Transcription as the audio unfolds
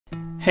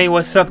Hey,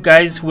 what's up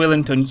guys,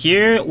 Willington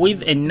here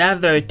with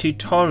another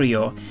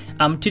tutorial.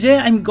 Today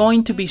I'm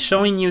going to be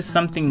showing you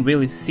something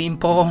really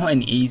simple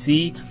and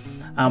easy.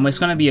 It's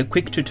going to be a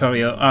quick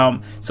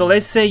tutorial. So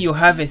let's say you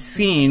have a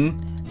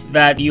scene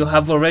that you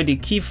have already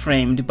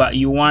keyframed, but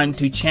you want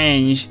to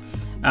change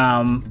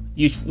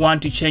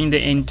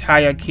the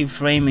entire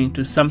keyframing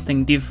to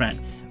something different,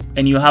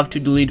 and you have to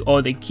delete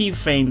all the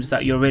keyframes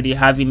that you already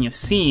have in your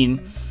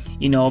scene.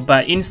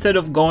 But instead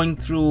of going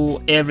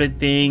through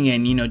everything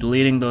and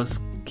deleting those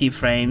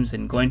keyframes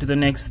and going to the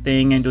next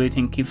thing and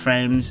deleting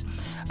keyframes,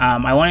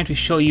 I wanted to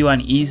show you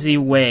an easy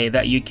way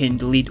that you can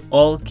delete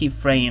all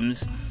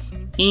keyframes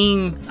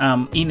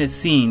in a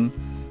scene,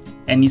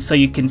 and so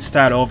you can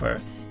start over.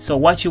 So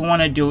what you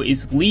want to do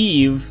is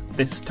leave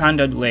the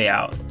standard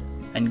layout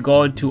and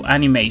go to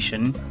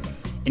animation,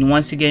 and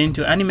once you get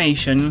into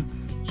animation,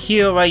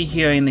 right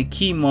here in the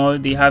key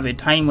mode, they have a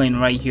timeline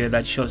right here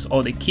that shows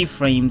all the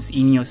keyframes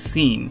in your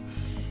scene.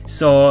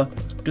 So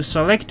to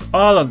select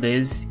all of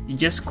this, you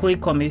just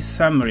click on this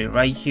summary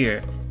right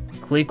here.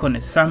 Click on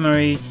the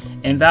summary,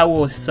 and that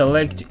will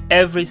select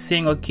every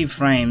single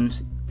keyframe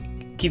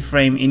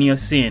in your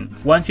scene.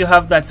 Once you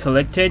have that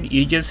selected,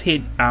 you just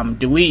hit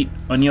delete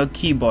on your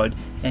keyboard,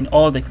 and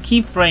all the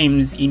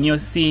keyframes in your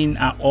scene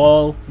are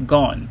all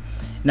gone.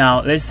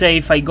 Now let's say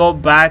if I go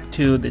back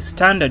to the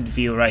standard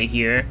view right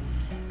here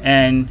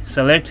and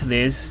select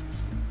this,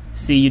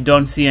 see, you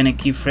don't see any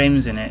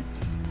keyframes in it.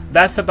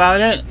 That's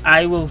about it.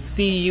 I will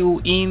see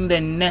you in the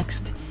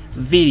next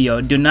video.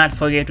 Do not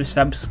forget to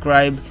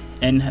subscribe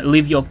and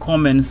leave your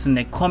comments in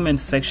the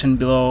comments section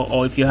below,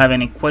 or if you have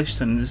any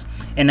questions,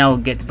 and I will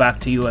get back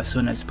to you as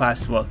soon as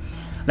possible.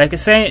 Like I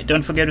said,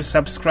 don't forget to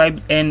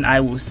subscribe, and I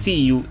will see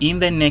you in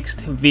the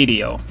next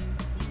video.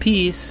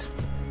 Peace.